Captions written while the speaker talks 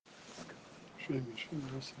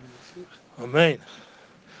Amen.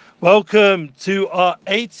 Welcome to our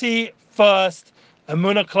 81st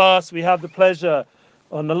Amuna class. We have the pleasure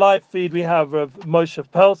on the live feed. We have Rav Moshe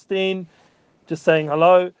Pelstein just saying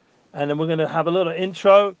hello, and then we're going to have a little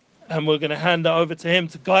intro, and we're going to hand it over to him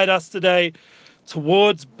to guide us today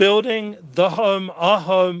towards building the home, our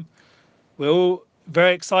home. We're all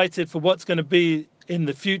very excited for what's going to be in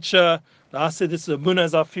the future. Like I said, this is Amuna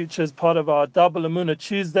as our future as part of our double Amuna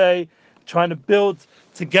Tuesday, trying to build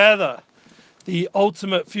together the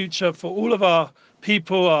ultimate future for all of our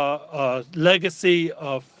people, our legacy,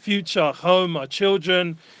 our future, our home, our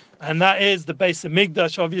children. And that is the base of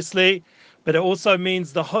Migdash, obviously, but it also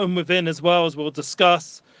means the home within as well, as we'll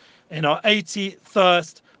discuss in our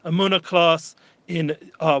 81st Amuna class in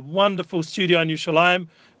our wonderful studio in Yerushalayim.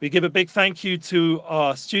 We give a big thank you to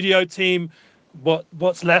our studio team.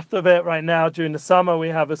 What's left of it right now during the summer, we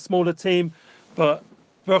have a smaller team, but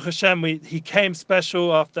Baruch Hashem, he came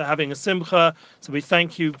special after having a simcha, so we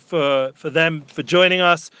thank you for them for joining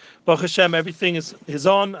us. Baruch Hashem, everything is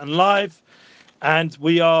on and live, and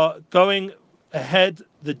we are going ahead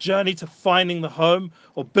the journey to finding the home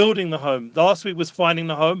or building the home. Last week was finding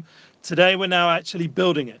the home. Today we're now actually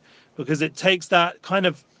building it, because it takes that kind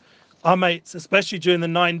of our mates, especially during the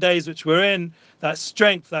 9 days which we're in, that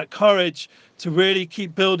strength, that courage to really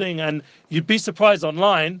keep building. And you'd be surprised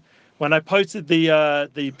online, when I posted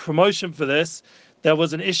the promotion for this, there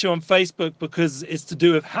was an issue on Facebook because it's to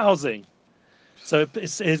do with housing. So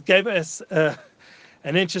it gave us an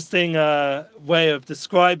interesting way of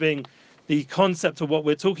describing the concept of what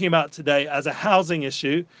we're talking about today as a housing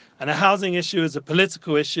issue, and a housing issue is a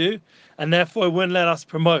political issue, and therefore it wouldn't let us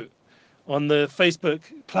promote on the Facebook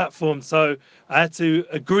platform. So I had to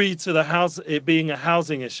agree to it being a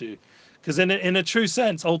housing issue. Because in a true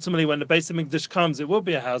sense, ultimately, when the Beis HaMikdash comes, it will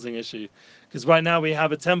be a housing issue. Because right now we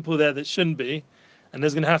have a temple there that shouldn't be, and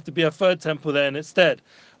there's going to have to be a third temple there instead.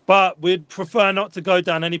 But we'd prefer not to go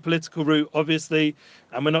down any political route, obviously,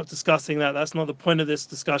 and we're not discussing that. That's not the point of this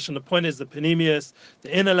discussion. The point is the panemius,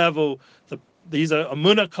 the inner level. These are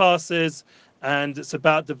Amuna classes, and it's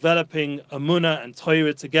about developing Amuna and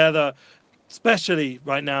Torah together, especially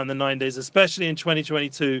right now in the 9 days, especially in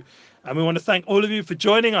 2022. And we want to thank all of you for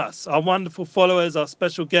joining us, our wonderful followers, our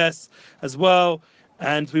special guests as well.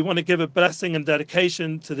 And we want to give a blessing and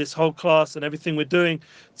dedication to this whole class and everything we're doing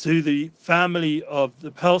to the family of the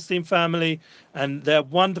Pelstein family and their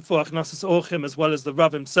wonderful Achnasas Orchim, as well as the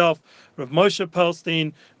Rav himself, Rav Moshe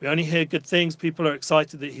Pelstein. We only hear good things. People are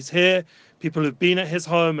excited that he's here. People who've been at his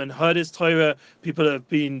home and heard his Torah. People who have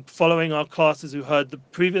been following our classes who heard the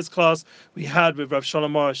previous class we had with Rav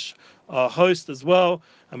Shalom Arush, our host as well.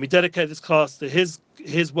 And we dedicate this class to his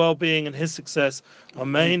well-being and his success.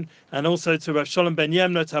 Amen. And also to Rav Shalom Ben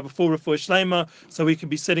Yemna to have a full refuah shleima, so we can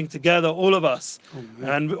be sitting together, all of us. Amen.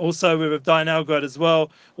 And also with Rav Dayan Elgrad as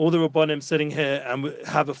well, all the Rabbonim sitting here, and we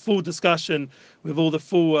have a full discussion with all the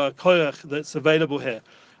full koyach that's available here.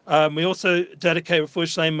 We also dedicate refuah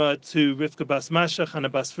shleima to Rivka Bas Masha, Hannah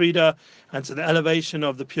Bas Frida, and to the elevation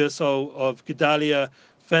of the pure soul of Gedalia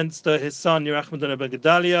Fenster, his son, Yerachim ben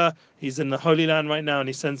Gedalia. He's in the Holy Land right now, and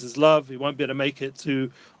he sends his love. He won't be able to make it to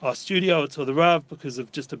our studio or to the Rav because of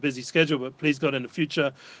just a busy schedule, but please God, in the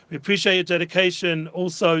future. We appreciate your dedication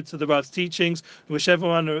also to the Rav's teachings. We wish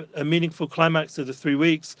everyone a meaningful climax to the 3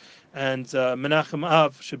 weeks. And Menachem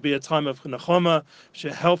Av should be a time of Nechoma,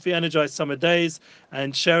 should healthy, energized summer days,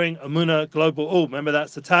 and sharing Amuna Global. Oh, remember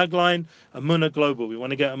that's the tagline, Amuna Global. We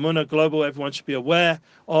want to get Amuna Global. Everyone should be aware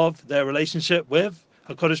of their relationship with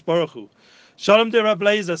HaKadosh Baruch Hu. Shalom de Rab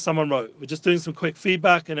Leizer, someone wrote. We're just doing some quick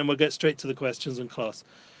feedback, and then we'll get straight to the questions in class.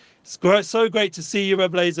 It's so great to see you,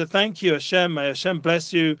 Rab Leizer. Thank you, Hashem. May Hashem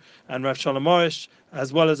bless you, and Rav Shalom Arush,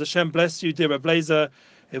 as well as Hashem bless you, dear Rab Leizer.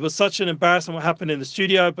 It was such an embarrassment what happened in the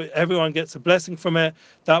studio, but everyone gets a blessing from it.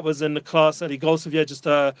 That was in the class at Igolsovia just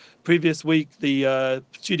previous week. The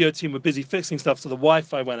studio team were busy fixing stuff, so the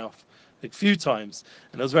Wi-Fi went off a few times,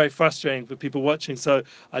 and it was very frustrating for people watching. So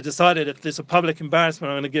I decided, if there's a public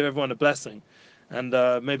embarrassment, I'm going to give everyone a blessing, and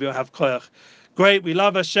maybe I'll have koyach. Great, we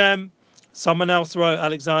love Hashem. Someone else wrote,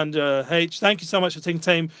 Alexander H. Thank you so much for taking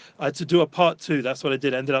time to do a part 2. That's what I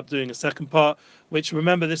did. Ended up doing a second part, which,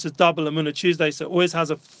 remember, this is double Amuna Tuesday, so it always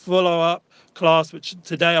has a follow-up class, which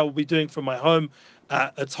today I will be doing from my home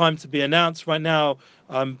at a time to be announced. Right now,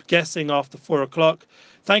 I'm guessing after 4 o'clock.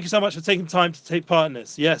 Thank you so much for taking time to take part in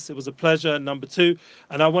this. Yes, it was a pleasure, number 2.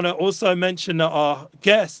 And I want to also mention that our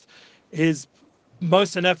guest is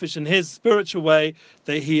most nefesh in his spiritual way,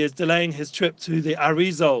 that he is delaying his trip to the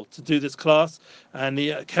Arizal to do this class. And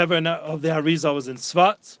the kever of the Arizal was in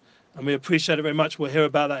Tzvat, and we appreciate it very much. We'll hear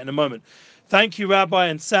about that in a moment. Thank you, Rabbi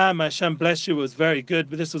and Sam. Hashem bless you. It was very good.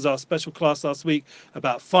 But this was our special class last week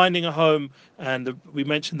about finding a home. And we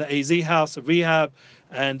mentioned the AZ house, a rehab,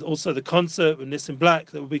 and also the concert with Nissim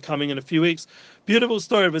Black that will be coming in a few weeks. Beautiful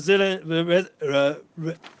story of resilient.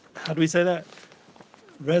 How do we say that?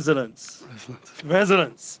 Resilience.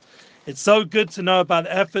 Resilience. It's so good to know about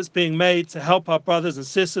the efforts being made to help our brothers and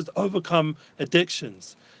sisters overcome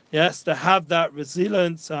addictions. Yes, to have that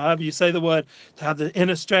resilience, however you say the word, to have the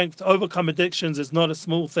inner strength to overcome addictions is not a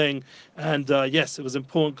small thing. And yes, it was an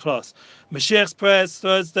important class. Mashiach's prayers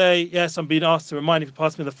Thursday. Yes, I'm being asked to remind, if you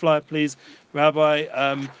pass me the flyer, please, Rabbi.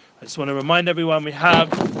 I just want to remind everyone we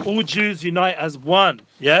have All Jews Unite as One.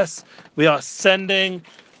 Yes, we are sending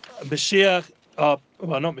Mashiach, well,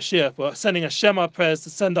 not Mashiach, we're sending a Shema prayers to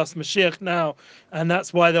send us Mashiach now. And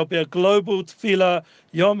that's why there'll be a global tefillah,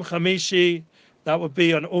 Yom Chamishi. That would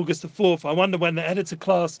be on August the 4th. I wonder when the editor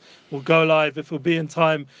class will go live, if it'll be in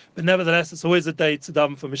time. But nevertheless, it's always a day to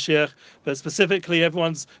daven for Mashiach. But specifically,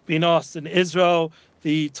 everyone's been asked in Israel.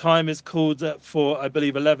 The time is called for, I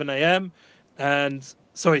believe, 11 a.m. and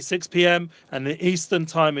 6 p.m. And the Eastern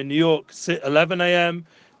time in New York, 11 a.m.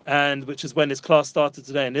 and which is when this class started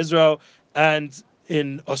today in Israel, and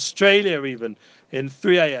in Australia even in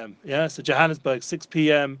 3 a.m. Yeah, so Johannesburg 6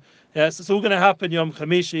 p.m. Yes, it's all going to happen Yom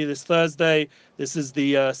Chamishi this Thursday. This is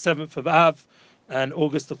the 7th of Av and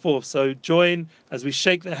August the 4th. So join as we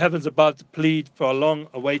shake the heavens above to plead for our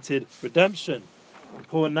long-awaited redemption.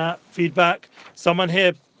 Important that feedback. Someone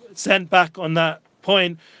here sent back on that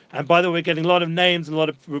point. And by the way, we're getting a lot of names and a lot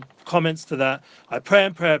of comments to that. I pray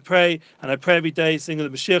and pray, and I pray every day, singing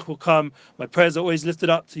that Mashiach will come. My prayers are always lifted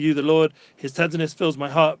up to you, the Lord. His tenderness fills my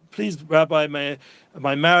heart. Please, Rabbi,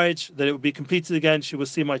 my marriage, that it will be completed again. She will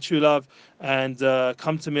see my true love and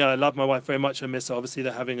come to me. I love my wife very much. I miss her. Obviously,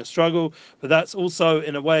 they're having a struggle. But that's also,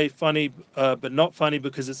 in a way, funny, but not funny,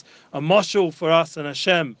 because it's a mashal for us and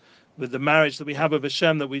Hashem, with the marriage that we have with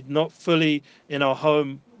Hashem, that we're not fully in our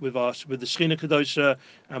home with the Shechina Kadosha,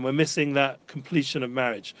 and we're missing that completion of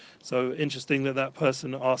marriage. So interesting that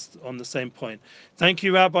person asked on the same point. Thank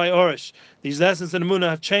you, Rabbi Orish. These lessons in Emunah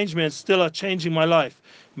have changed me and still are changing my life.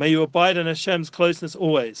 May you abide in Hashem's closeness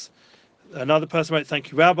always. Another person wrote,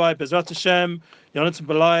 thank you, Rabbi. Bezrat Hashem, Yonatan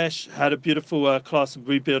Balayesh had a beautiful class of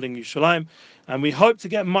rebuilding Yerushalayim. And we hope to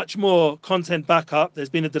get much more content back up. There's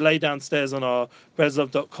been a delay downstairs on our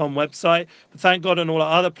Breslov.com website. But thank God on all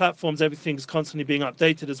our other platforms, everything's constantly being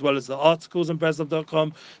updated, as well as the articles on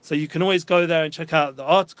Breslov.com. So you can always go there and check out the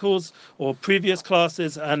articles or previous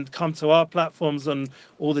classes and come to our platforms on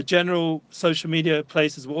all the general social media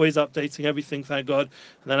places. We're always updating everything, thank God.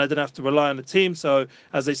 And then I don't have to rely on the team. So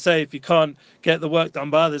as they say, if you can't get the work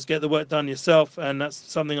done by others, get the work done yourself. And that's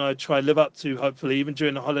something I try to live up to, hopefully, even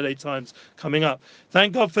during the holiday times coming up.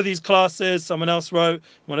 Thank God for these classes. Someone else wrote,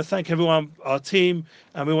 I want to thank everyone, our team,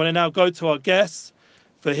 and we want to now go to our guest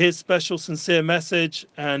for his special, sincere message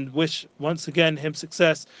and wish once again him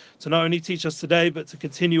success to not only teach us today, but to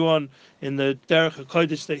continue on in the Derech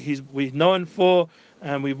HaKodesh that we've known for.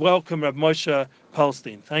 And we welcome Rav Moshe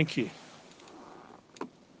Pearlstein. Thank you.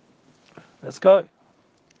 Let's go.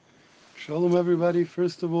 Shalom, everybody.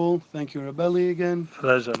 First of all, thank you, Rabbi again.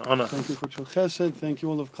 Pleasure and honor. Thank you for Shul Chesed. Thank you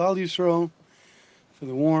all of Klal Yisrael for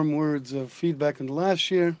the warm words of feedback in the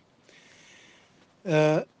last year.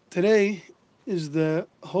 Today is the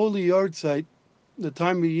holy yahrzeit, the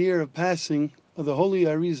time of year of passing of the Holy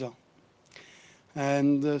Arizal.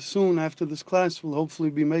 And soon after this class, we'll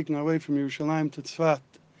hopefully be making our way from Yerushalayim to Tzfat,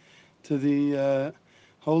 to the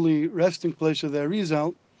holy resting place of the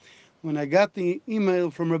Arizal. When I got the email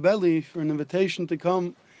from Rebelli for an invitation to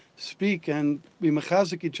come speak and be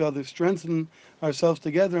mechazik each other, strengthen ourselves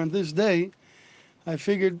together on this day, I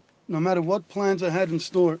figured no matter what plans I had in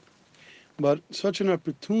store, but such an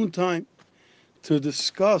opportune time to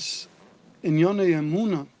discuss in Yonei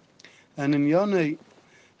Emunah and in Yonei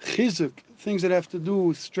Chizuk, things that have to do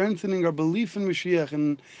with strengthening our belief in Mashiach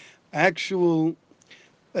and actual,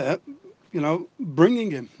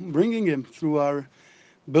 bringing him through our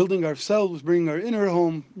building ourselves, bringing our inner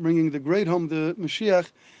home, bringing the great home, the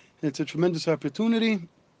Mashiach. It's a tremendous opportunity.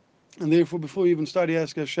 And therefore, before we even start, I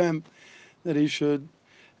ask Hashem that He should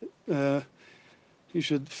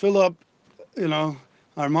fill up,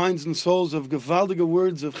 our minds and souls of gewaldige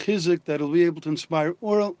words of chizuk that will be able to inspire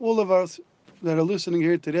all of us that are listening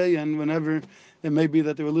here today and whenever it may be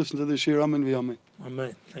that they will listen to this year. Amen v'amen.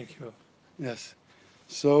 Amen. Thank you. Yes.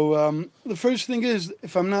 So the first thing is,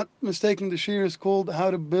 if I'm not mistaken, the shir is called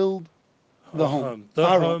How to Build the Home.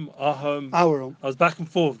 Our home. Our home. I was back and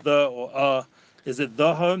forth, the or our. Is it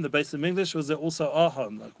the home, the base of English, or is it also our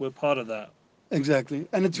home? Like we're part of that? Exactly.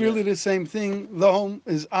 And it's really the same thing. The home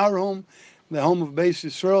is our home, the home of Beis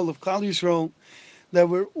Yisrael, of Klal Yisrael, that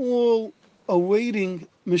we're all awaiting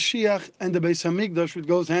Mashiach and the Beis Hamikdash, which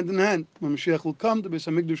goes hand in hand. When Mashiach will come, the Beis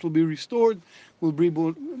Hamikdash will be restored, will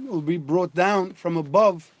be brought down from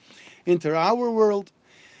above into our world.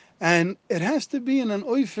 And it has to be in an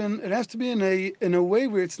oifen, it has to be in a way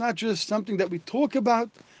where it's not just something that we talk about,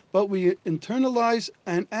 but we internalize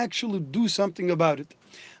and actually do something about it.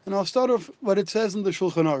 And I'll start off what it says in the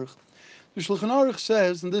Shulchan Aruch. The Shulchan Aruch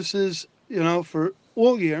says, and this is, for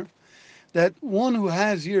all year, that one who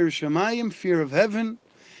has Yireh Shamayim, fear of heaven,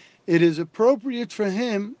 it is appropriate for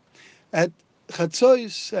him at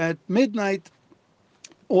Chatzos, at midnight,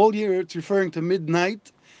 all year it's referring to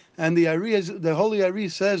midnight, and the Holy Ari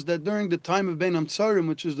says that during the time of Ben Amtsarim,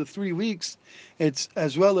 which is the 3 weeks, it's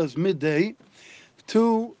as well as midday,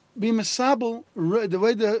 to be mesabel. The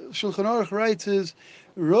way the Shulchan Aruch writes is,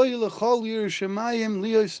 Roy lechol Yireh Shamayim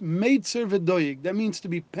lios meitzer v'doyig. That means to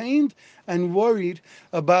be pained and worried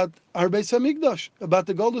about our Beis Hamikdash, about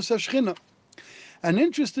the Goldos HaShechina. And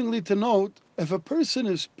interestingly to note, if a person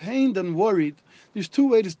is pained and worried, there's 2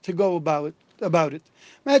 ways to go about it.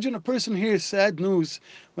 Imagine a person hears sad news,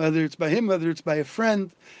 whether it's by him, whether it's by a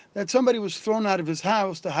friend, that somebody was thrown out of his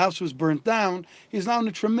house, the house was burnt down. He's now in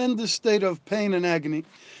a tremendous state of pain and agony.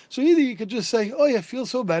 So either you could just say, oh, I feel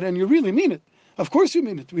so bad, and you really mean it. Of course you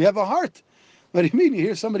mean it. We have a heart. What do you mean? You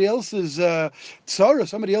hear somebody else's sorrow,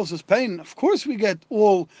 somebody else's pain. Of course we get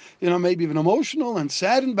all, maybe even emotional and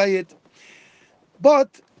saddened by it.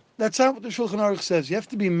 But that's not what the Shulchan Aruch says. You have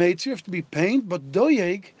to be mates, you have to be pained, but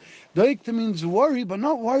doyeg means worry, but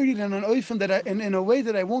not worried in an oifen that in a way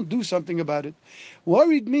that I won't do something about it.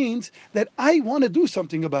 Worried means that I want to do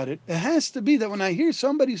something about it. It has to be that when I hear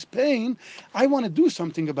somebody's pain, I want to do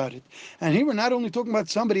something about it. And here we're not only talking about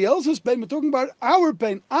somebody else's pain, we're talking about our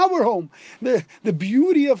pain, our home, the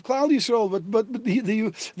beauty of Klal Yisrael. But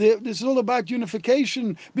this is all about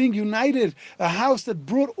unification, being united. A house that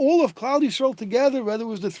brought all of Klal Yisrael together, whether it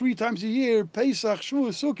was the 3 times a year, Pesach,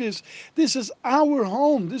 Shavuos, Sukkot. This is our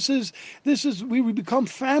home. This is we become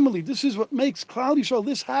family. This is what makes Klal Yisrael,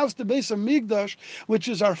 this house, the Beis Hamikdash, which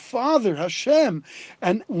is our Father, Hashem,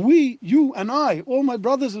 and we, you and I, all my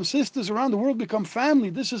brothers and sisters around the world become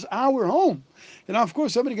family. This is our home. Of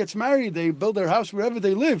course, somebody gets married, they build their house wherever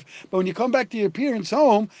they live. But when you come back to your parents'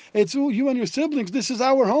 home, it's you and your siblings. This is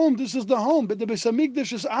our home. This is the home. But the Beis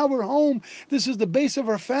Hamikdash is our home. This is the base of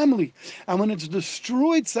our family. And when it's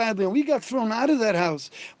destroyed, sadly, and we got thrown out of that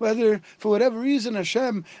house, whether for whatever reason,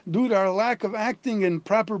 Hashem, due to our lack of acting in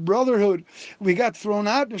proper brotherhood, we got thrown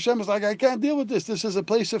out. And Hashem was like, I can't deal with this. This is a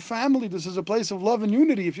place of family. This is a place of love and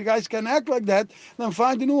unity. If you guys can act like that, then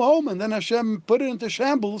find a new home. And then Hashem put it into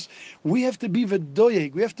shambles. We have to be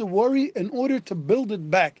v'doyeg. We have to worry in order to build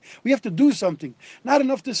it back. We have to do something. Not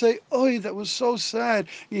enough to say, oh, that was so sad.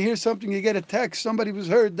 You hear something, you get a text, somebody was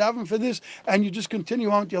hurt, daven for this, and you just continue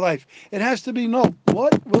on with your life. It has to be, no,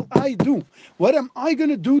 what will I do? What am I going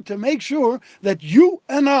to do to make sure that you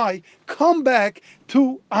and I come back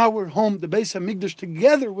to our home, the Beis Hamikdash,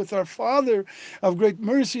 together with our Father of great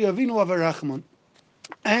mercy, Avinu Avarachman?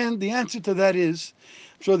 And the answer to that is,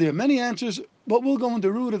 I'm sure there are many answers, but we'll go in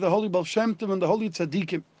the root of the Holy Baal Shem Tov and the Holy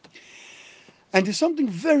Tzaddikim. And there's something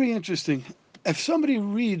very interesting. If somebody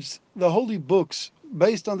reads the holy books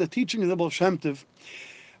based on the teaching of the Baal Shem Tov,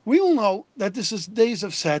 we all know that this is days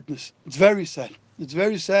of sadness. It's very sad. It's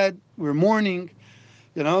very sad. We're mourning.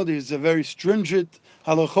 There's a very stringent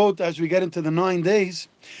halachot as we get into the 9 days.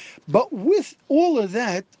 But with all of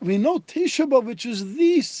that, we know Tisha B'Av, which is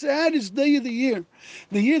the saddest day of the year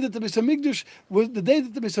that the Beis Hamikdash was, the day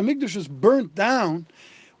that the Beis Hamikdash was burnt down.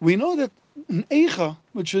 We know that in Eicha,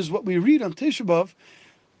 which is what we read on Tisha B'Av,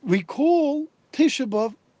 we call Tisha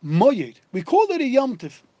B'Av Moyed. We call it a Yom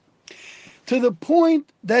Tov. To the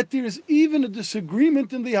point that there's even a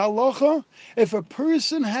disagreement in the halacha if a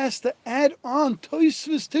person has to add on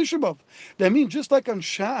Tosfos Tisha B'Av. That means just like on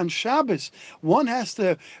Shabbos, one has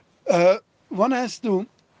to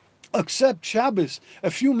accept Shabbos a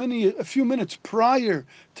few minutes prior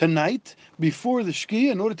to night, before the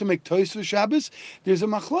Shkia, in order to make Tosfos Shabbos. There's a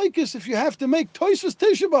machlokes if you have to make Tosfos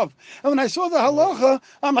Tisha B'Av. And when I saw the halacha,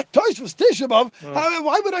 I'm like, Tosfos Tisha B'Av?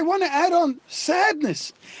 Why would I want to add on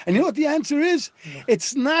sadness? And you know what the answer is?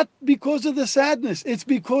 It's not because of the sadness. It's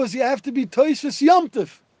because you have to be Tosfos Yom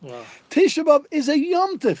Tov. Wow. Tisha B'Av is a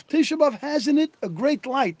Yom Tov. Tisha B'Av has in it a great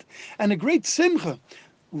light and a great simcha.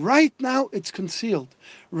 Right now it's concealed.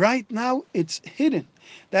 Right now it's hidden.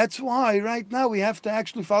 That's why right now we have to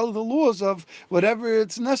actually follow the laws of whatever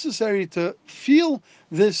it's necessary to feel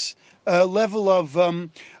this level of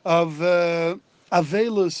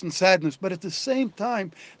avelus and sadness. But at the same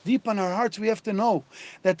time, deep in our hearts, we have to know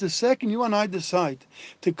that the second you and I decide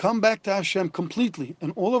to come back to Hashem completely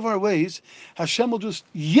in all of our ways, Hashem will just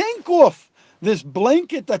yank off this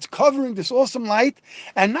blanket that's covering this awesome light,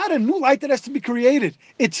 and not a new light that has to be created.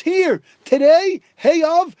 It's here. Today, Hey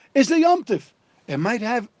Av is the Yom Tiv. It might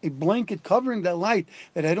have a blanket covering that light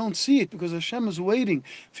that I don't see it, because Hashem is waiting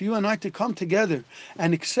for you and I to come together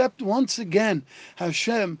and accept once again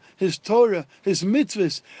Hashem, His Torah, His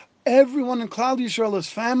mitzvahs, everyone in Klal Yisrael is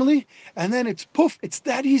family, and then it's poof, it's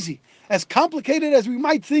that easy. As complicated as we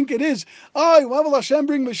might think it is, oh, when will Hashem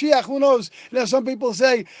bring Mashiach? Who knows? Some people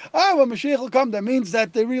say, oh, when Mashiach will come, that means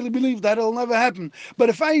that they really believe that it'll never happen. But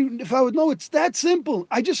if I would know it's that simple,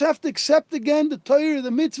 I just have to accept again the Torah, the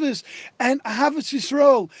mitzvahs, and Ahavas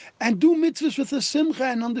Yisrael, and do mitzvahs with a simcha,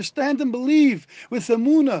 and understand and believe with the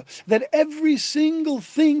emunah that every single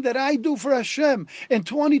thing that I do for Hashem in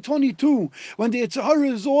 2022, when the Yetzer Hara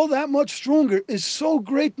is all that much stronger, is so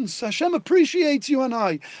great, and Hashem appreciates you and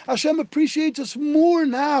I. Hashem appreciates us more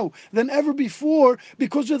now than ever before,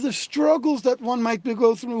 because of the struggles that one might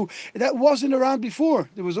go through that wasn't around before.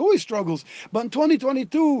 There was always struggles, but in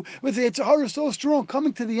 2022, with the Yetzer Hara so strong,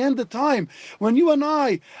 coming to the end of time, when you and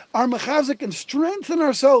I are mechazik and strengthen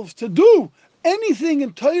ourselves to do anything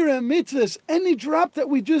in Torah and mitzvahs, any drop that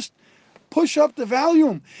we just push up the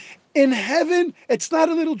volume. In heaven, it's not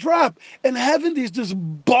a little drop. In heaven, there's this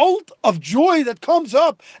bolt of joy that comes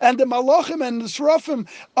up, and the malachim and the seraphim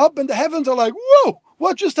up in the heavens are like, whoa,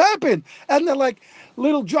 what just happened? And they're like,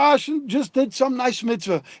 little Josh just did some nice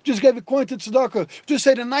mitzvah, just gave a coin to tzedakah, just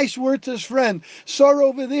said a nice word to his friend. Sarah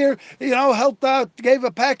over there, helped out, gave a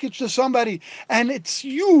package to somebody, and it's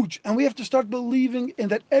huge. And we have to start believing in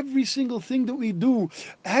that every single thing that we do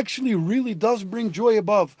actually really does bring joy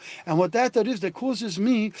above. And what that is, that causes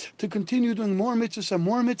me to continue doing more mitzvahs and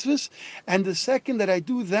more mitzvahs. And the second that I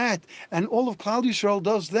do that, and all of Klal Yisrael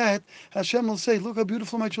does that, Hashem will say, look how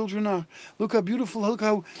beautiful my children are. Look how beautiful, look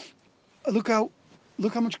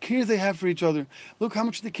how much care they have for each other. Look how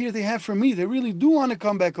much the care they have for me. They really do want to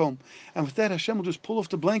come back home. And with that, Hashem will just pull off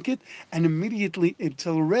the blanket, and immediately it's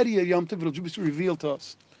already a Yom Tov. It'll just be revealed to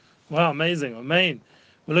us. Wow, amazing. Amen.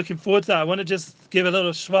 We're looking forward to that. I want to just give a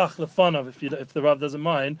little shvach lefanov, if the Rav doesn't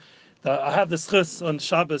mind. I have the schus on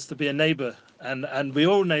Shabbos to be a neighbor, and we're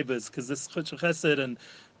all neighbors, because this Chutz Chesed and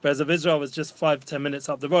Be'ez of Israel was just 5-10 minutes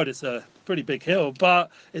up the road. It's a pretty big hill, but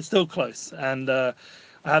it's still close. And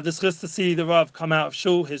I have this chus to see the Rav come out of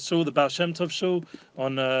shul, his shul, the Baal Shem Tov shul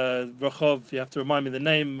on Rachov. You have to remind me the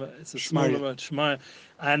name. It's a smaller road, Shmaya.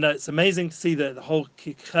 And it's amazing to see that the whole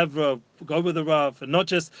chevra go with the Rav and not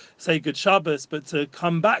just say good Shabbos, but to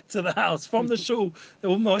come back to the house from the shul.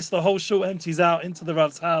 Almost the whole shul empties out into the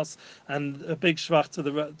Rav's house, and a big shvach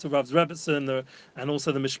to Rav's Rebbetzin, and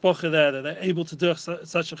also the mishpocha there, that they're able to do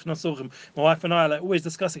such a chnasochim. My wife and I are like always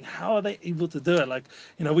discussing, how are they able to do it? Like,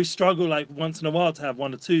 we struggle like once in a while to have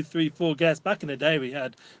 1 or 2, 3, 4 guests. Back in the day we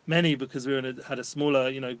had many, because we had a smaller,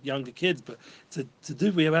 younger kids, but to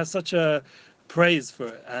do, we have such a praise for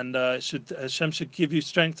it, and Hashem should give you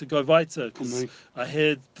strength to go weiter, because I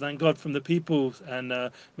hear, thank God, from the people and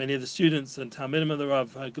many of the students and Talmidim of the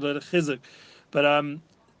Rav, Chizuk. But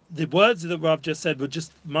the words that Rav just said were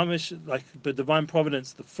just mamish, like the divine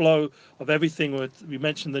providence, the flow of everything. We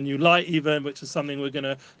mentioned the new light even, which is something we're going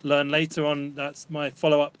to learn later on. That's my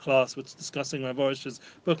follow-up class, which is discussing Rav Orish's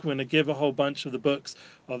book. We're going to give a whole bunch of the books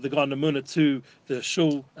of the Garden of Munah to the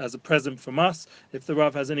shul as a present from us. If the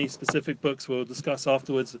Rav has any specific books, we'll discuss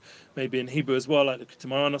afterwards, maybe in Hebrew as well, like the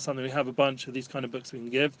Ketamaran or something. We have a bunch of these kind of books we can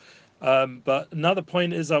give. But another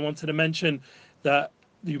point is, I wanted to mention that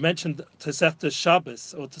you mentioned Tosefta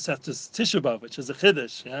Shabbos or Tosefta Tisha B'Av, which is a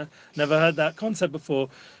chiddush. Yeah, never heard that concept before.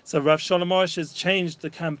 So Rav Shalom Arush has changed the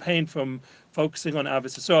campaign from focusing on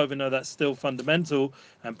Ahavas Yisrael, even though that's still fundamental,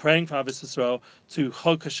 and praying for Ahavas Yisrael, to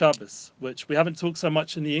Chol HaShabbos, which we haven't talked so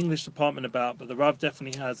much in the English department about, but the Rav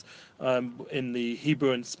definitely has in the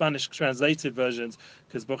Hebrew and Spanish translated versions,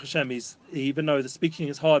 because Baruch Hashem, even though the speaking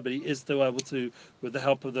is hard, but he is still able to, with the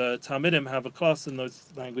help of the Talmidim, have a class in those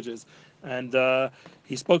languages. And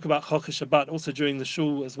he spoke about Chol HaShabbat also during the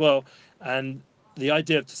shul as well, and the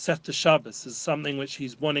idea of Tosefta Shabbos is something which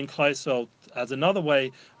he's wanting Klal Yisrael as another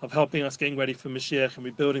way of helping us getting ready for Mashiach and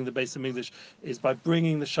rebuilding the Beis HaMikdash, is by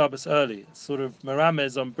bringing the Shabbos early. It's sort of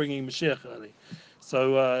meramez on bringing Mashiach early.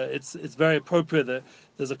 So it's very appropriate that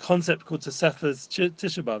there's a concept called Tosefta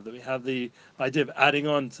Tisha B'Av, that we have the idea of adding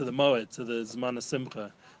on to the Moed, to the Zman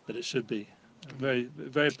HaSimcha, that it should be. Very,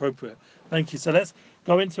 very appropriate. Thank you. So let's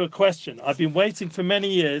go into a question. I've been waiting for many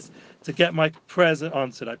years to get my prayers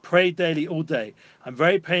answered. I pray daily all day. I'm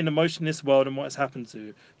very pained and emotional in this world and what has happened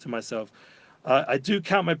to myself. I do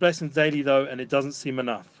count my blessings daily, though, and it doesn't seem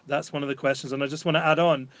enough. That's one of the questions. And I just want to add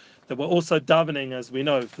on that we're also davening, as we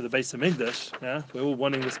know, for the Beis Hamikdash. Yeah, we're all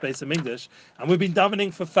wanting this Beis Hamikdash, and we've been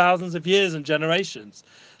davening for thousands of years and generations.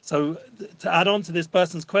 So to add on to this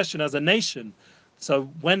person's question, as a nation, so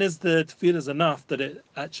when is the tefillah enough that it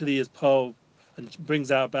actually is pearl and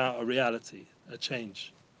brings out about a reality, a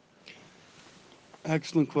change?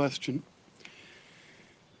 Excellent question.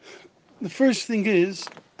 The first thing is,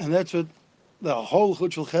 and that's what the whole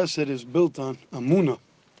Chut Shel Chesed is built on, Amunah.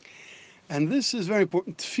 And this is very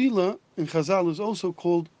important. Tefillah in Chazal is also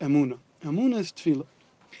called Amunah. Amunah is Tefillah.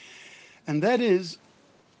 And that is,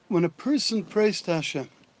 when a person prays to Hashem,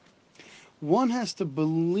 one has to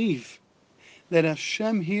believe that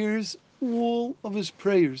Hashem hears all of his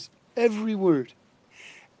prayers, every word.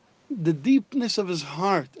 The deepness of his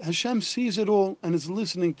heart. Hashem sees it all and is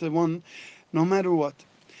listening to one no matter what.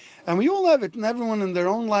 And we all have it, and everyone in their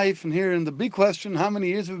own life. And here in the big question, how many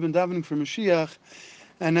years have we been davening for Mashiach?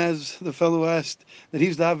 And as the fellow asked, that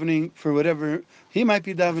he's davening for whatever he might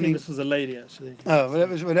be I think davening. this was a lady, actually.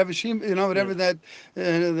 Whatever she, whatever that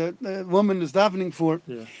the woman is davening for.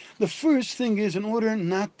 Yeah. The first thing is, in order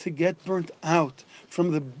not to get burnt out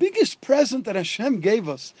from the biggest present that Hashem gave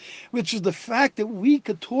us, which is the fact that we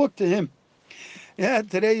could talk to Him. Yeah,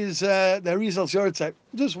 today is the Arizal's Yahrzeit.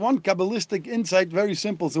 Just one Kabbalistic insight, very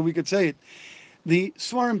simple, so we could say it. The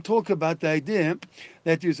Svarim talk about the idea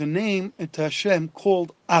that there's a name to Hashem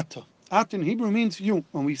called Ata. Ata in Hebrew means you.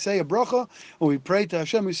 When we say a bracha, or we pray to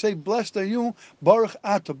Hashem, we say, blessed are you, Baruch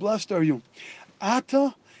Ata, blessed are you.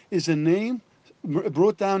 Ata is a name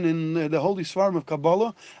brought down in the Holy Svarim of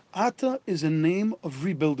Kabbalah. Ata is a name of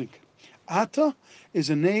rebuilding. Ata is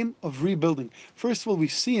a name of rebuilding. First of all, we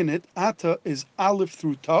see in it, Ata is Aleph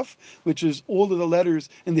through Taf, which is all of the letters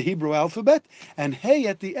in the Hebrew alphabet, and Hey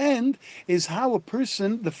at the end is how a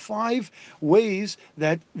person, the 5 ways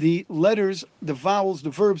that the letters, the vowels,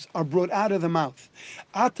 the verbs are brought out of the mouth.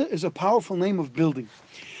 Ata is a powerful name of building.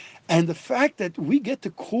 And the fact that we get to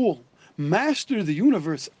call Master of the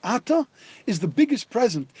universe, Ata, is the biggest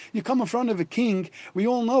present. You come in front of a king, we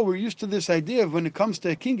all know, we're used to this idea of when it comes to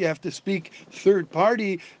a king, you have to speak third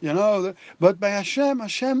party, but by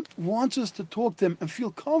Hashem wants us to talk to Him and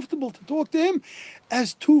feel comfortable to talk to Him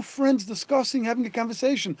as 2 friends discussing, having a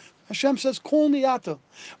conversation. Hashem says, call me Ata.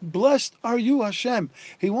 Blessed are you, Hashem.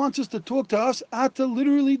 He wants us to talk to us, Ata,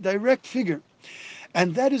 literally direct figure.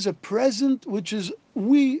 And that is a present which is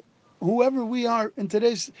whoever we are in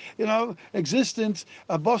today's, existence,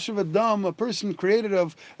 a Basar Adam, a person created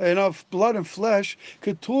of, blood and flesh,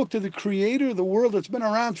 could talk to the Creator of the world that's been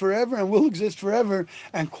around forever and will exist forever,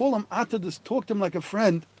 and call Him Ata, to talk to Him like a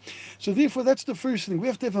friend. So therefore, that's the first thing. We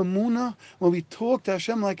have to have a munah when we talk to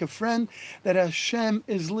Hashem like a friend, that Hashem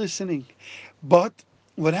is listening. But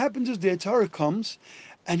what happens is the Torah comes,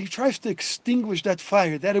 and he tries to extinguish that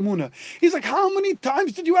fire, that emunah. He's like, how many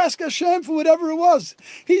times did you ask Hashem for whatever it was?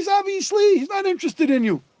 He's not interested in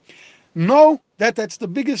you. No, that's the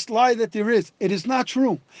biggest lie that there is. It is not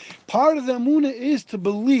true. Part of the emunah is to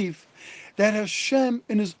believe that Hashem,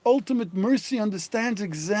 in His ultimate mercy, understands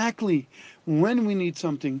exactly when we need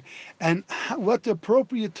something and what the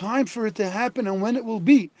appropriate time for it to happen and when it will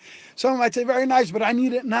be. Someone might say, very nice, but I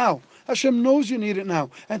need it now. Hashem knows you need it now.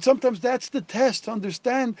 And sometimes that's the test, to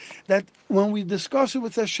understand that when we discuss it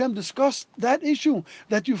with Hashem, discuss that issue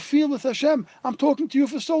that you feel with Hashem. I'm talking to you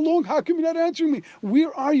for so long, how come you're not answering me?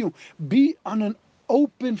 Where are you? Be on an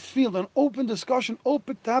open field, an open discussion,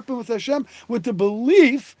 open tapping with Hashem, with the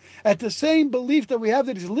belief, at the same belief that we have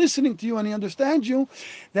that He's listening to you and He understands you,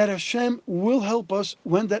 that Hashem will help us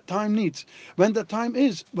when that time needs, when that time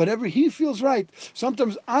is, whatever He feels right.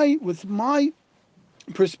 Sometimes I, with my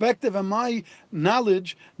perspective and my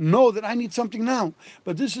knowledge, know that I need something now.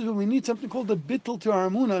 But this is when we need something called a bittul to our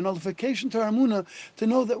emunah, a nullification to our emunah, to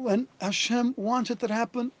know that when Hashem wants it to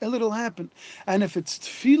happen, it'll happen. And if it's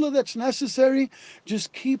tefillah that's necessary,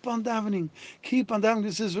 just keep on davening. Keep on davening.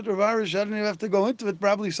 This is what Rav Arush, I don't even have to go into it,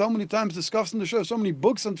 probably so many times discussed in the show, so many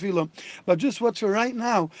books on tefillah. But just what's for right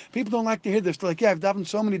now, people don't like to hear this. They're like, yeah, I've davened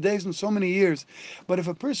so many days and so many years. But if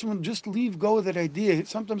a person would just leave go of that idea,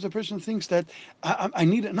 sometimes a person thinks that I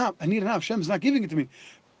need it now. I need it now. Hashem's not giving it to me.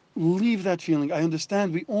 Leave that feeling. I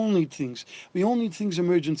understand we all need things. We all need things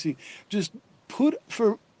emergency. Just put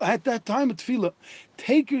for at that time of tefillah,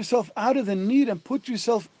 take yourself out of the need and put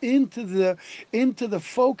yourself into the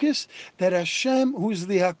focus that Hashem, who's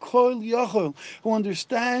the Hakol Yachol, who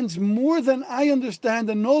understands more than I understand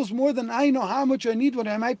and knows more than I know how much I need, what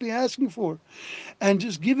I might be asking for, and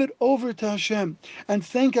just give it over to Hashem and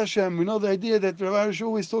thank Hashem. We know the idea that Rav Arish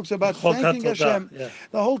always talks about Chol thanking Katodah, Hashem. yeah.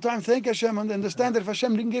 The whole time, thank Hashem and understand that if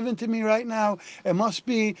Hashem didn't give it to me right now, it must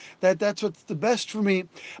be that that's what's the best for me.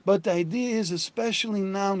 But the idea is, especially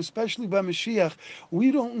now, especially by Mashiach, we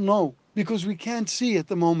don't know because we can't see at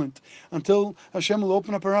the moment until Hashem will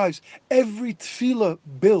open up our eyes. Every tefillah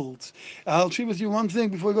builds. I'll share with you one thing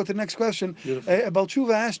before we go to the next question. Beautiful. Baal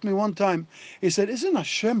Tshuva asked me one time, he said, isn't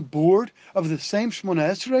Hashem bored of the same Shmona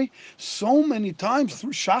Esrei so many times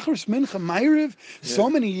through Shacharis, Mincha, Ma'ariv, so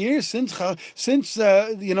many years since the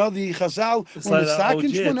Chazal, It's when like the that old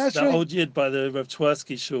Sakin Yid, Shmona that Esrei? old Yid by the Rav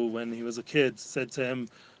Twersky shul when he was a kid said to him,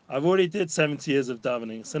 I've already did 70 years of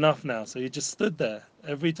davening, it's enough now. So he just stood there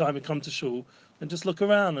every time he come to shul and just look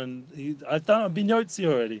around and I've been Yotzi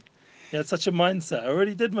already. He had such a mindset. I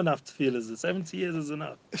already did enough to feel as 70 years is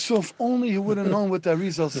enough. So if only he would have known what the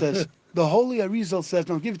Arizal says. The Holy Arizal says,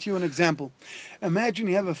 and I'll give it to you an example. Imagine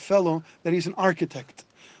you have a fellow that he's an architect,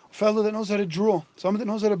 a fellow that knows how to draw, somebody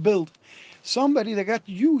that knows how to build, somebody that got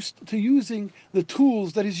used to using the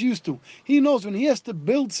tools that he's used to. He knows when he has to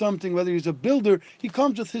build something, whether he's a builder, he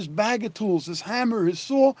comes with his bag of tools, his hammer, his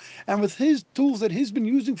saw, and with his tools that he's been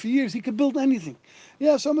using for years, he can build anything.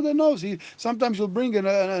 Yeah, somebody that knows. Sometimes he'll bring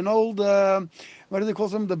an old, what do they call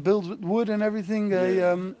them, that builds with wood and everything?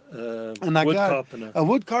 A wood nagar, carpenter.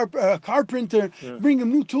 a carpenter, Yeah. bring him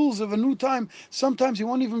new tools of a new time. Sometimes he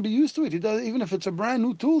won't even be used to it. He does, even if it's a brand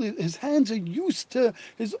new tool, his hands are used to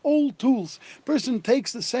his old tools. Person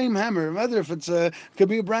takes the same hammer, whether if could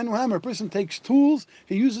be a brand new hammer. Person takes tools,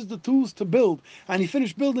 he uses the tools to build, and he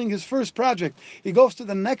finished building his first project. He goes to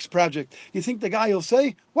the next project. You think the guy will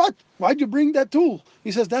say, "What? Why'd you bring that tool?"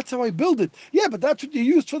 He says, "That's how I build it." "Yeah, but that's what you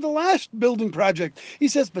used for the last building project." He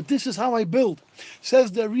says, "But this is how I build."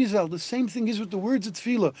 Says the Arizal, the same thing is with the words of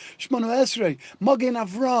Tefillah. Shmona Esrei, Magen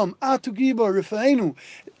Avram, Atu Gibor, Rifa'enu.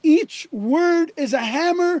 Each word is a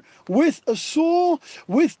hammer with a saw,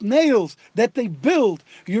 with nails that they build.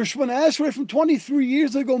 Your Shmona Esrei from 23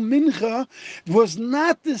 years ago, Mincha, was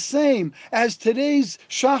not the same as today's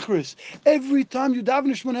Shachris. Every time you daven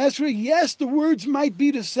Shmona Esrei, yes, the words might be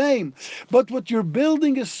the same, but what you're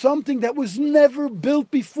building is something that was never built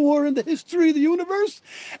before in the history of the universe,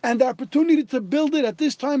 and the opportunity to build it at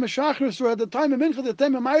this time of Shachris or at the time of Mincha, the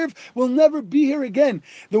time of Ma'ariv, will never be here again.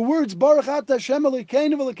 The words Baruch Ata Hashem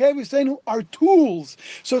Elokeinu v'Elokei V'Seinu are tools.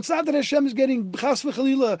 So it's not that Hashem is getting chas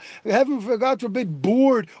v'chalila, heaven for God forbid,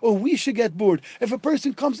 bored, or we should get bored. If a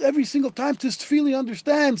person comes every single time to tefillah,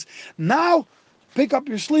 understands, now pick up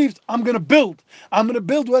your sleeves. I'm going to build. I'm going to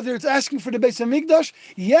build, whether it's asking for the Beis Hamikdash.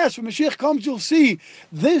 Yes, when Mashiach comes, you'll see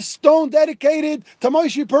this stone dedicated to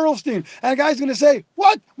Moshe Perlstein. And a guy's going to say,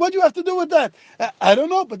 what? What do you have to do with that? I don't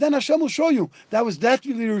know, but then Hashem will show you. That was that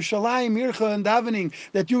Yerushalayim, Mircha, and davening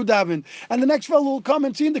that you davened. And the next fellow will come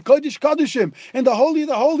and see in the Kodesh Kodeshim, in the Holy of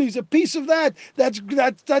the Holies, a piece of that.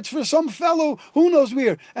 That's for some fellow who knows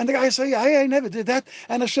where. And the guy will say, I never did that.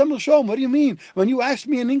 And Hashem will show him, what do you mean? When you asked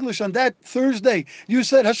me in English on that Thursday, you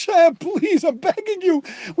said, Hashem, please, I'm begging you.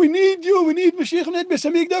 We need you. We need Mashiach and Beis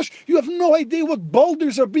Hamikdash. You have no idea what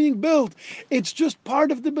boulders are being built. It's just part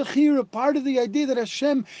of the Bechira, part of the idea that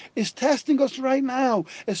Hashem is testing us right now,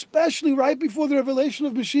 especially right before the revelation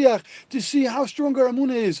of Mashiach, to see how strong our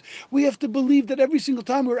Amunah is. We have to believe that every single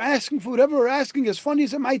time we're asking for whatever we're asking, as funny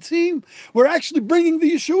as it might seem, we're actually bringing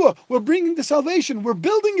the Yeshua. We're bringing the salvation. We're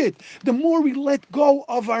building it. The more we let go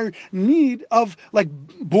of our need of like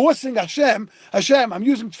bossing Hashem, I'm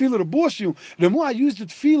using tefillah to boss you. The more I use the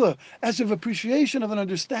tefillah as of appreciation, of an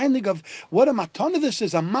understanding of what a matana this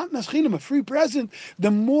is, a matnas chinam, a free present,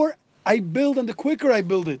 the more I build and the quicker I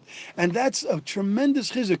build it. And that's a tremendous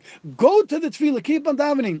chizuk. Go to the tefillah, keep on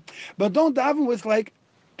davening, but don't daven with like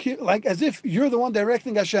as if you're the one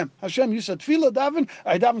directing Hashem. Hashem, you said tefillah, daven.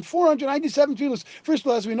 I daven 497 tefillahs. First of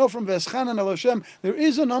all, as we know from Veschanan al Hashem, there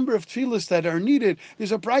is a number of tefillahs that are needed.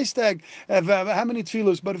 There's a price tag of how many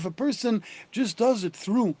tefillahs. But if a person just does it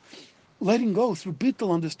through letting go, through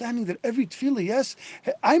bittul, understanding that every tefillah, yes,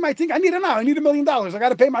 I might think I need it now. I need $1 million. I got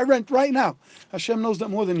to pay my rent right now. Hashem knows that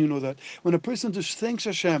more than you know that. When a person just thanks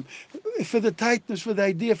Hashem, for the tightness, for the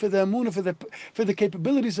idea, for the emunah, for the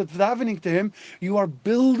capabilities of davening to Him, you are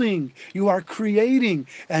building, you are creating,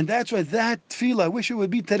 and that's why that tefillah. I wish it would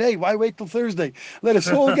be today. Why wait till Thursday? Let us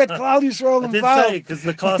all get Klal Yisrael I did say involved. because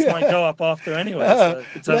the class might go up after anyway. So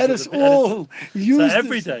in terms Let of us the editing, all so use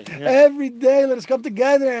every this day, yeah. every day. Let us come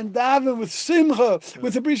together and daven with simcha,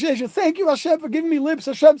 with appreciation. Thank you, Hashem, for giving me lips.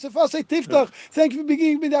 Hashem, sefasei tiftach. Thank you for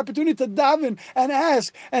giving me the opportunity to daven and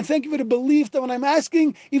ask. And thank you for the belief that when I'm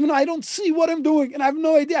asking, even though I don't see what I'm doing and I have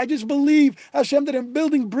no idea, I just believe, Hashem, that I'm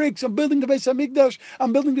building bricks. I'm building the Beis Hamikdash.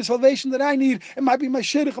 I'm building the salvation that I need. It might be my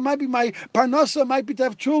shidduch. It might be my parnasa. It might be to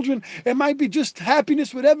have children. It might be just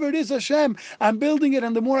happiness, whatever it is, Hashem. I'm building it.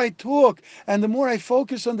 And the more I talk and the more I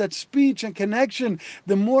focus on that speech and connection,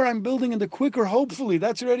 the more I'm building and the quicker, hopefully.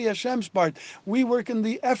 That's already Hashem's part. We work in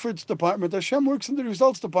the efforts department. Hashem works in the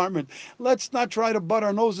results department. Let's not try to butt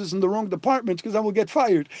our noses in the wrong departments because then we'll get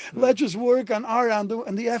fired. Let's just work on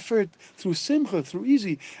the effort through simcha, through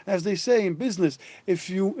easy. As they say in business, if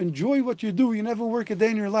you enjoy what you do, you never work a day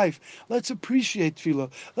in your life. Let's appreciate tefillah.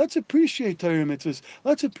 Let's appreciate Torah mitzvahs.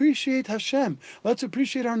 Let's appreciate Hashem. Let's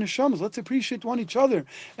appreciate our neshamas. Let's appreciate one each other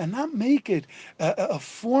and not make it a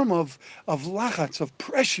form of lachatz, of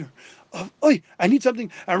pressure, of, oi, I need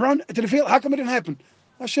something. I run to the field. How come it didn't happen?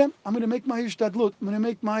 Hashem, I'm going to make my ishtadlut. I'm going to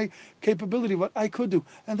make my capability what I could do.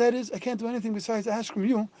 And that is, I can't do anything besides ask from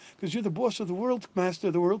you, because you're the boss of the world, master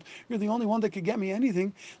of the world. You're the only one that could get me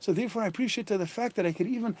anything. So therefore, I appreciate the fact that I could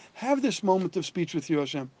even have this moment of speech with you,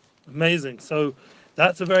 Hashem. Amazing. So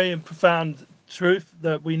that's a very profound truth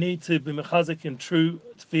that we need to be mechazik in true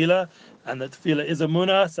tefillah, and that tefillah is a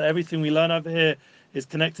munah. So everything we learn over here is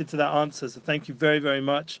connected to that answer. So thank you very, very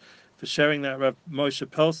much for sharing that, Rav Moshe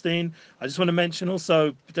Perlstein. I just want to mention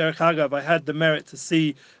also, Derek Hagav, I had the merit to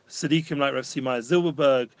see Tzaddikim like Rav Simai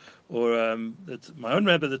Zilberberg, or my own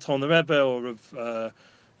Rebbe, the Tolner Rebbe, or Rav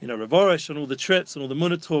Orish, on all the trips and all the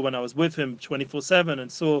Munah tour when I was with him 24/7,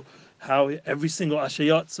 and saw how every single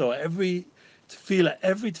Ashayotzo, every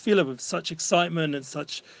tefillah with such excitement and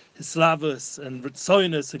such hislavus and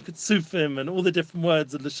ritzoinus and kutsufim and all the different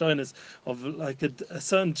words and lashonis of like a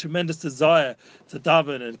certain tremendous desire to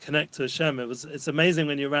daven and connect to Hashem. It's amazing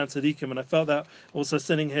when you're around tzaddikim, and I felt that also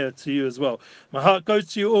sitting here to you as well. My heart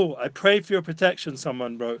goes to you all. I pray for your protection,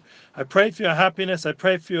 someone wrote. I pray for your happiness. I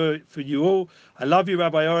pray for you all. I love you,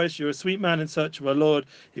 Rabbi Orish. You're a sweet man in search of our Lord.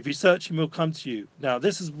 If you search him, he'll come to you. Now,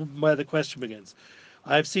 this is where the question begins.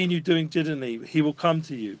 I have seen you doing diligently. He will come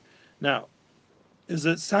to you. Now,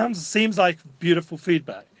 seems like beautiful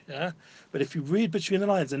feedback, yeah. But if you read between the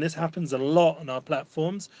lines, and this happens a lot on our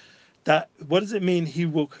platforms, that what does it mean? He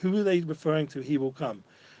will. Who are they referring to? He will come.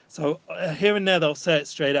 So here and there they'll say it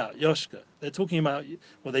straight out. Yoshka. They're talking about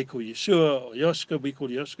what they call Yeshua or Yoshka. We call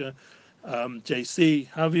Yoshka. JC,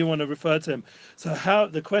 however you want to refer to him. So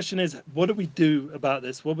the question is, what do we do about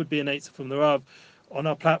this? What would be an answer from the Rav on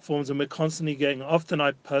our platforms? And we're constantly getting, often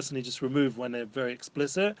I personally just remove when they're very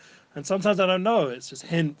explicit, and sometimes I don't know, it's just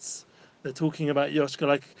hints. They're talking about Yoshka,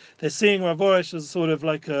 like they're seeing Rav Orish as sort of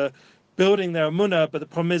like a building their Amunah, but the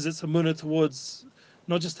problem is it's Amunah towards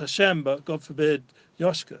not just Hashem, but God forbid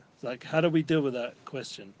Yoshka. It's like, how do we deal with that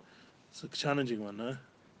question? It's a challenging one, no?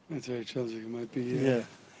 That's very challenging. It might be, Yeah.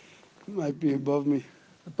 might be above me.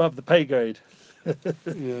 Above the pay grade.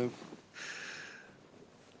 Yeah.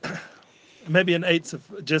 Maybe an eighth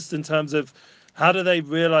of, just in terms of how do they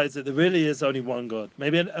realize that there really is only one God?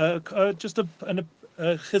 Maybe just a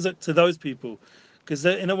chizuk to those people, because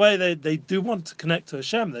in a way they do want to connect to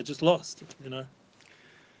Hashem. They're just lost, you know.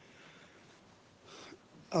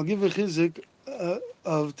 I'll give a chizuk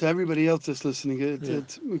to everybody else that's listening. Yeah.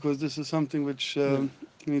 It's because this is something which you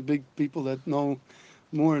need big people that know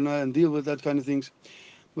more and deal with that kind of things.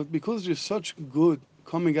 But because there's such good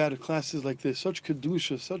coming out of classes like this, such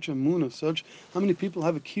kedusha, such emunah, such how many people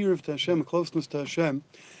have a kiruv to Hashem, a closeness to Hashem,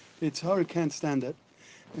 it's hard, can't stand that,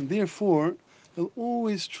 and therefore they'll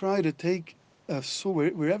always try to take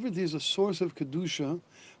wherever there's a source of kedusha.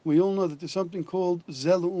 We all know that there's something called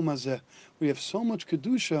zeh u'mazeh. We have so much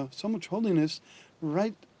kedusha, so much holiness,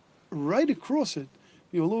 right across it.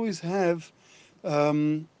 You'll always have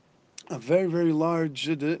a very, very large,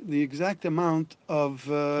 the exact amount of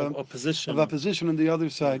opposition on the other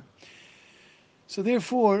side. So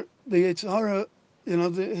therefore, the Yitzhara,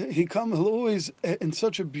 he'll always in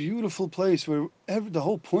such a beautiful place where the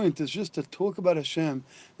whole point is just to talk about Hashem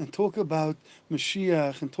and talk about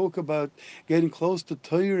Mashiach and talk about getting close to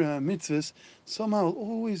Torah and mitzvahs. Somehow he'll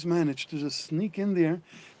always manage to just sneak in there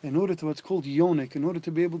in order to what's called yonik, in order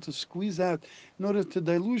to be able to squeeze out, in order to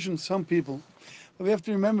delusion some people. But we have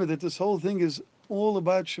to remember that this whole thing is all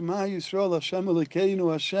about Shema Yisrael, Hashem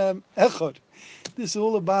Elokeinu, Hashem Echad. This is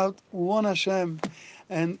all about one Hashem.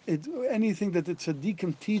 And anything that the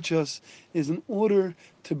tzaddikim teach us is in order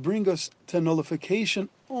to bring us to nullification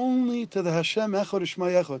only to the Hashem Echad Shema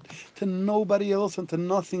Echad, to nobody else and to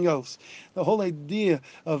nothing else. The whole idea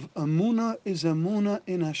of Amunah is Amunah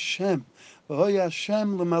in Hashem. V'hoya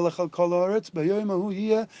Hashem l'melech al kol haaretz, b'yoyim hahu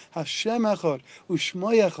yeh Hashem echad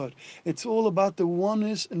u'shmo echad. It's all about the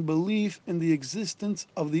oneness and belief in the existence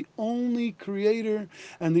of the only creator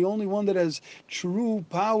and the only one that has true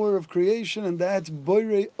power of creation, and that's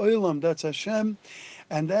Borei Olam, that's Hashem.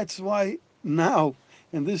 And that's why now,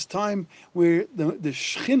 in this time where the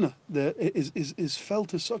Shechina is felt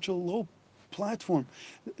to such a low platform,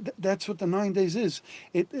 that's what the 9 days is.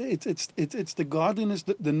 It's the godliness,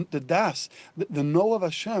 the das, the know of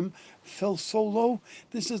Hashem fell so low.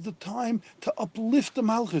 This is the time to uplift the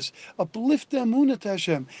Malchus, uplift the Emunah to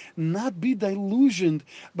Hashem, not be delusioned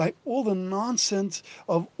by all the nonsense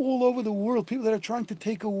of all over the world, people that are trying to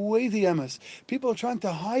take away the emes. People are trying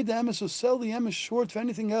to hide the emes or sell the emes short for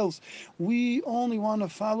anything else. We only want to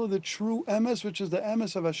follow the true emes, which is the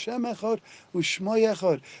emes of Hashem Echad u'Shmo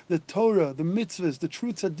Echad, the Torah, the mitzvahs, the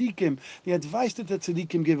true tzaddikim, the advice that the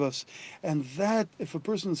tzaddikim give us. And that, if a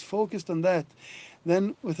person is focused on that,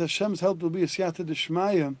 then with Hashem's help there will be a siyata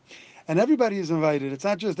d'shmaya. And everybody is invited. It's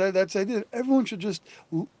not just that, that's the idea. Everyone should just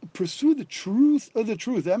pursue the truth of the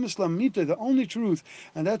truth, emes lamita, the only truth.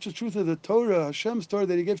 And that's the truth of the Torah, Hashem's Torah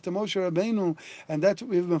that He gave to Moshe Rabbeinu. And that's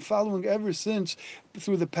what we've been following ever since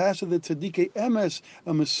through the path of the Tzaddikei Emes,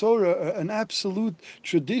 a Masorah, an absolute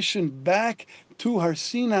tradition back to Har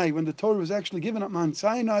Sinai, when the Torah was actually given at Mount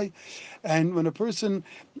Sinai. And when a person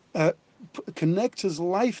connects his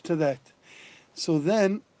life to that, so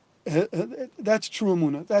then that's true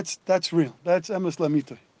Emunah. That's real. That's Emes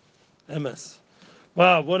Lamita. Emes.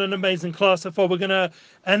 Wow, what an amazing class so far. We're going to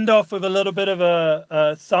end off with a little bit of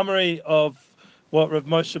a summary of what Rav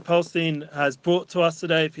Moshe Pelstein has brought to us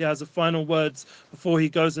today. If he has the final words before he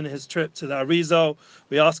goes on his trip to the Arizal,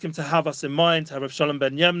 we ask him to have us in mind, to have Rav Shalom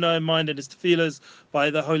ben Yemno in mind in his tefillas by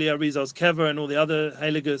the Holy Arizal's kever and all the other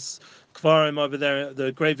Heligus Kvarim over there,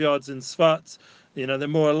 the graveyards in Sfat. You know, they're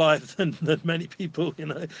more alive than many people, you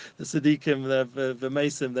know, the Tzaddikim, the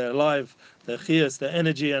Mason, they're alive, their chiyas, their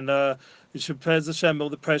energy, and it should, Pez Hashem, all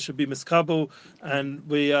the prayer should be miskabel, and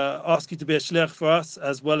we ask you to be a shliach for us,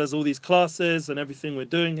 as well as all these classes and everything we're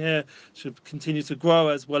doing here should continue to grow,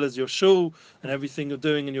 as well as your shul and everything you're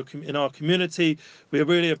doing in our community. We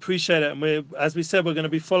really appreciate it, and as we said, we're going to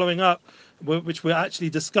be following up, which we're actually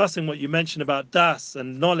discussing what you mentioned about das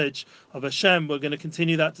and knowledge of Hashem. We're going to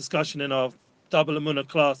continue that discussion in our double Emunah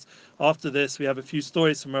class. After this, we have a few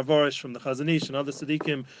stories from Rav Orish, from the Chazon Ish and other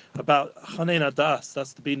tzaddikim about Chanena Das.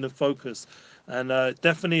 That's been the focus. And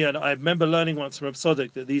definitely, and I remember learning once from Rav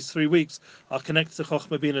Sodek that these 3 weeks are connected to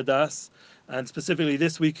Chochmah Bina Das, and specifically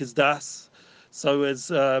this week is Das. So it's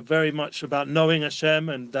very much about knowing Hashem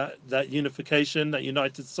and that unification, that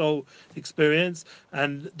united soul experience,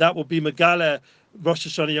 and that will be Megala Rosh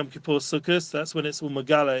Hashanah, Yom Kippur, Sukkot. That's when it's all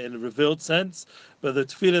Megala in a revealed sense. But the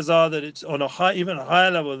tefillahs are that it's on even a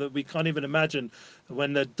higher level that we can't even imagine.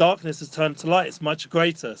 When the darkness is turned to light, it's much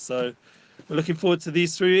greater. So we're looking forward to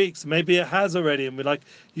these 3 weeks. Maybe it has already, and we, like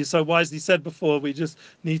you so wisely said before, we just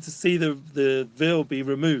need to see the veil be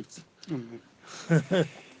removed. Mm-hmm.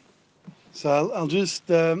 So I'll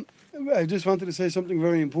just, I just wanted to say something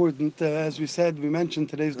very important. As we said, we mentioned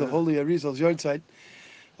today's the Holy Arizal's Yahrzeit.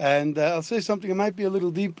 And I'll say something, it might be a little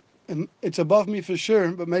deep, and it's above me for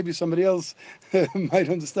sure, but maybe somebody else might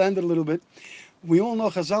understand it a little bit. We all know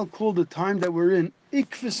Chazal called the time that we're in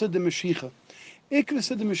Ikvisa de Mashiach.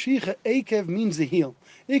 Ikvisa de Mashiach, Ekev means the heel.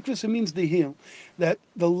 Ikvisa means the heel. That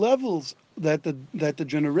the levels that the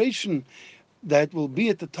generation that will be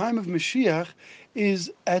at the time of Mashiach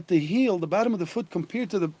is at the heel, the bottom of the foot, compared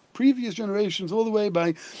to the previous generations, all the way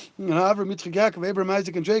by Avraham, Yitzchak, Yaakov, Abraham,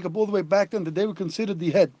 Isaac, and Jacob, all the way back then, that they were considered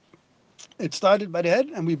the head. It started by the head,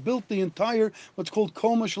 and we built the entire, what's called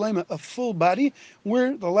Koma Shlema, a full body.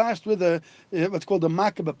 We're the last with what's called the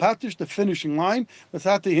Makaba Patish, the finishing line.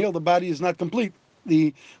 Without the heel, the body is not complete.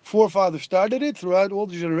 The forefathers started it throughout all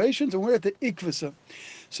the generations, and we're at the Ikvisa.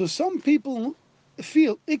 So some people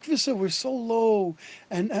feel Ikvisa, we're so low,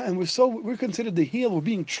 and we're considered the heel, we're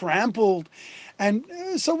being trampled. And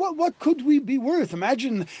so what could we be worth?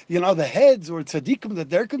 Imagine, the heads or tzaddikim, that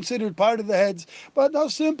they're considered part of the heads. But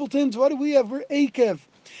those simpletons, what do we have? We're Ekev.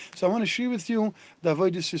 So I want to share with you the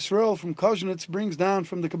Avodas Yisrael from Koznitz, brings down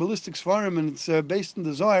from the Kabbalistic Sfarim, and it's based in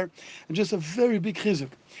the Zohar, and just a very big chizuk.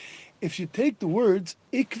 If you take the words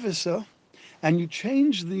Ikvisa and you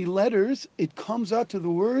change the letters, it comes out to the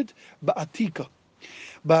word Ba'atika.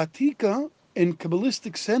 Ba'atika in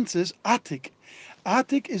Kabbalistic senses, Atik.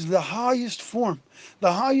 Atik is the highest form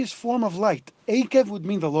of light. Akev would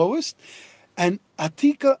mean the lowest, and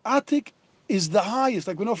Atik is the highest.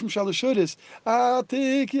 Like we know from Shalashuris,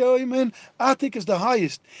 Atik Yoimen, Atik is the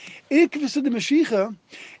highest. Ikvis of the Mashiach,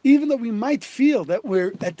 even though we might feel that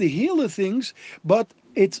we're at the heel of things, but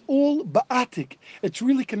it's all Ba'atik. It's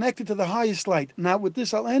really connected to the highest light. Now, with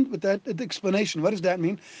this, I'll end with that explanation. What does that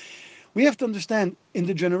mean? We have to understand, in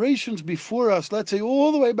the generations before us, let's say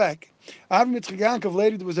all the way back, Avram Yitzchak Yaakov,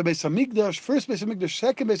 later there was a Beis Hamikdash, first Beis Hamikdash,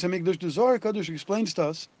 second Beis Hamikdash. The Zohar Kadosh explains to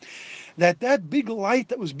us that big light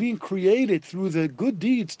that was being created through the good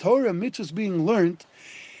deeds, Torah, mitzvahs being learned,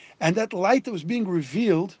 and that light that was being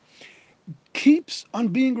revealed, keeps on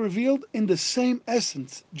being revealed in the same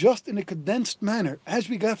essence, just in a condensed manner. As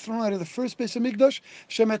we got thrown out of the first Beis Hamikdash,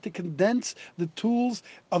 Hashem had to condense the tools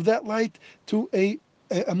of that light to a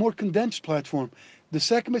more condensed platform. The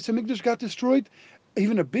second Beis Hamikdash got destroyed,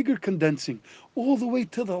 even a bigger condensing, all the way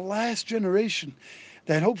to the last generation.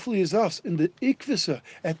 That hopefully is us in the Ikvisa,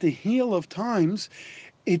 at the heel of times.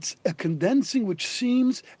 It's a condensing which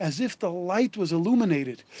seems as if the light was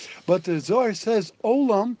illuminated. But the Zohar says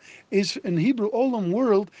Olam is, in Hebrew, Olam,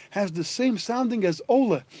 world, has the same sounding as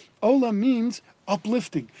Ola. Ola means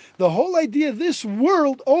uplifting. The whole idea of this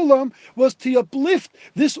world, Olam, was to uplift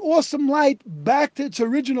this awesome light back to its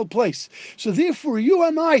original place. So therefore, you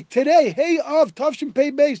and I, today, Hey of Tavshin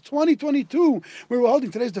Pei Beis 2022, we're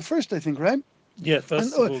holding, today's the first, I think, right? Yeah, And,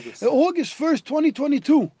 1st of August. August 1st,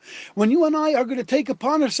 2022, when you and I are going to take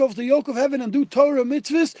upon ourselves the yoke of heaven and do Torah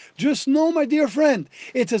mitzvahs, just know, my dear friend,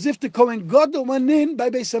 it's as if the Kohen Gadol went in by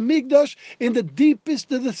Beis Hamikdash in the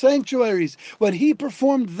deepest of the sanctuaries. What he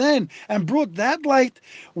performed then and brought that light,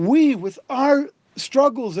 we, with our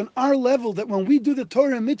struggles and our level, that when we do the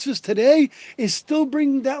Torah and mitzvahs today, is still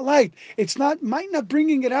bringing that light. It's might not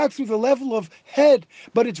bringing it out through the level of head,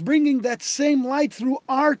 but it's bringing that same light through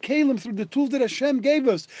our kalim, through the tools that Hashem gave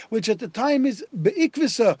us, which at the time is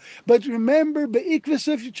beikvisa. But remember,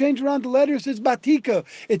 beikvisa, if you change around the letters, it's batika.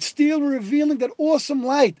 It's still revealing that awesome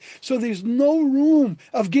light. So there's no room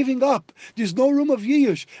of giving up. There's no room of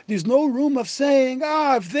yish. There's no room of saying,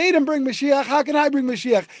 if they didn't bring Mashiach, how can I bring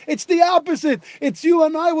Mashiach? It's the opposite. It's you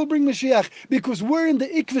and I will bring Mashiach, because we're in the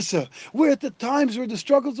ikvisa. We're at the times where the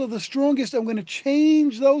struggles are the strongest. I'm going to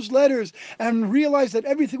change those letters and realize that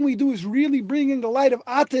everything we do is really bringing the light of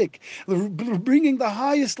Atik, bringing the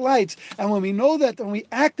highest lights. And when we know that, and we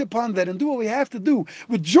act upon that and do what we have to do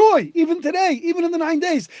with joy, even today, even in the 9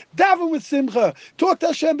 days, daven with simcha, talk to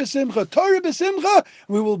Hashem b'simcha, Torah b'simcha,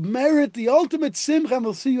 we will merit the ultimate simcha, and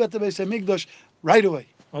we'll see you at the Beis Hamikdash right away.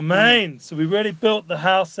 Amen. So we really built the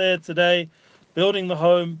house here today, building the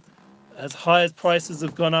home as high as prices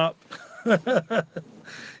have gone up.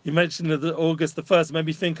 You mentioned the August the 1st, made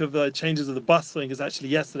me think of the changes of the bus thing, because actually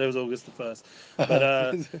yesterday was August the 1st.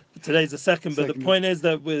 But today's the 2nd. But the point is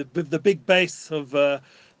that with the big base of the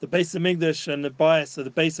base of Migdash and the bias, so the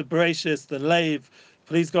base of Bereshis, the Lave,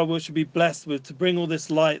 please God, we should be blessed with to bring all this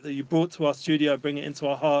light that you brought to our studio, bring it into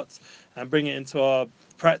our hearts and bring it into our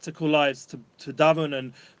practical lives to daven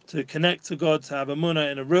and to connect to God, to have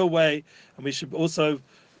emunah in a real way. And we should also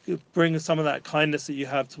bring some of that kindness that you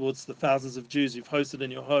have towards the thousands of Jews you've hosted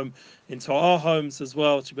in your home into our homes as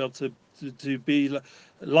well, to be able to be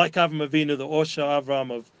like Avram Avinu, the Osha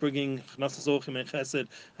Avram of bringing Chnasas Orchim and Chesed,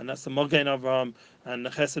 and that's the Mogen Avram and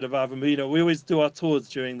the Chesed of Avram Avinu. We always do our tours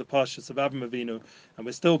during the Parshas of Avram Avinu, and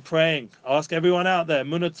we're still praying. Ask everyone out there,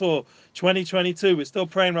 Munator 2022, we're still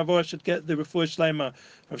praying Rav Ora should get the Refuah Shlema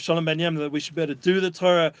of Shalom Ben Yem, that we should be able to do the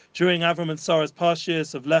Torah during Avram and Sarah's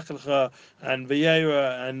Parshas of Lech Lecha and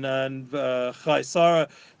Vayera and Chai Sarah,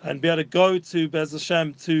 and be able to go to Bez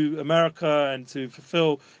Hashem to America and to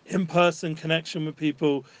fulfill in-person connection with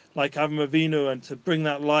people like Avram Avinu, and to bring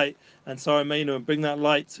that light and Sarah Meinu and bring that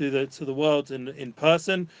light to the world in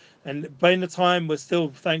person. And by the time we're still,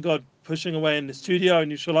 thank God, pushing away in the studio in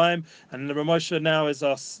Yerushalayim, and the Ramosha now is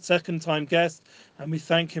our second time guest, and we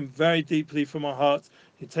thank him very deeply from our hearts.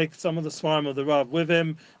 He takes some of the Svarim of the Rav with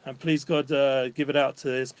him, and please God, give it out to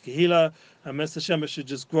his Kehila, and Mr. Shema should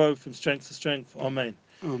just grow from strength to strength. Amen.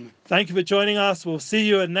 Amen. Thank you for joining us. We'll see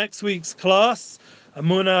you in next week's class,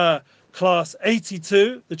 Amuna class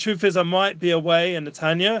 82. The truth is I might be away in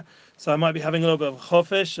Netanya, so I might be having a little bit of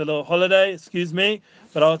chofish, a little holiday, excuse me,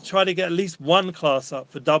 but I'll try to get at least one class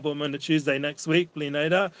up for double Amuna Tuesday next week, Bli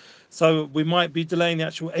Neder. So we might be delaying the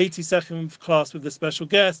actual 82nd class with the special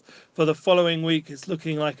guest for the following week. It's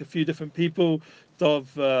looking like a few different people. Dov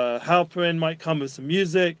Halperin might come with some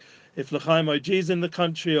music. If L'chaim OG's in the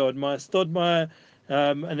country, or Maya Stodmeyer,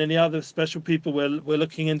 and any other special people, we're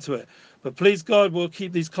looking into it. But please God, we'll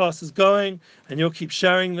keep these classes going, and you'll keep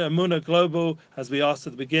sharing the Emunah Global as we asked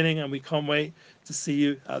at the beginning, and we can't wait to see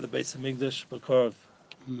you at the Beis Hamikdash B'Korov.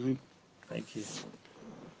 Amen. Thank you.